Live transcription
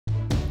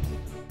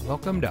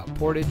Welcome to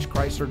Portage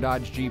Chrysler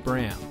Dodge Jeep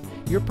Ram,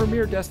 your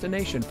premier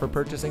destination for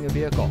purchasing a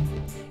vehicle.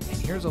 And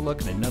here's a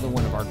look at another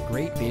one of our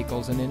great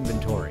vehicles in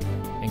inventory,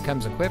 and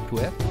comes equipped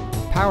with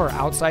power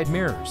outside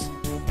mirrors,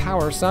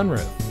 power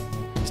sunroof,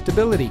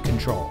 stability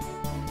control,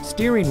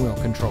 steering wheel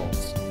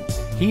controls,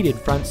 heated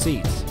front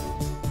seats,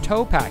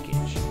 tow package,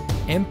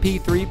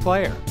 MP3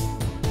 player,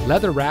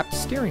 leather-wrapped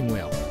steering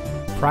wheel,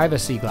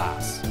 privacy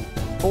glass,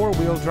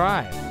 four-wheel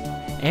drive,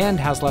 and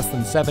has less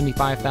than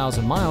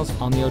 75,000 miles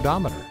on the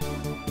odometer.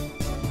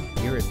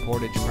 Here at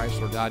Portage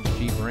Chrysler Dodge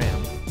Jeep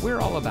Ram, we're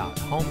all about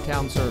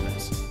hometown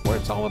service, where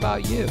it's all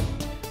about you.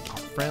 Our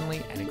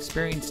friendly and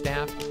experienced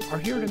staff are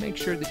here to make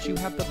sure that you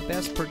have the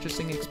best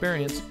purchasing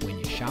experience when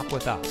you shop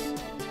with us.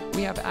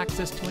 We have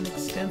access to an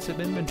extensive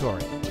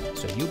inventory,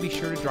 so you'll be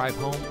sure to drive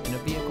home in a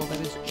vehicle that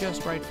is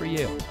just right for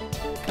you.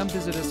 Come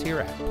visit us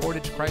here at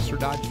Portage Chrysler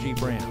Dodge Jeep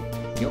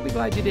Ram. You'll be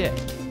glad you did.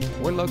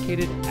 We're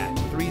located at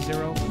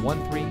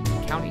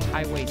 3013 County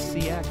Highway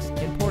CX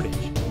in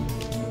Portage.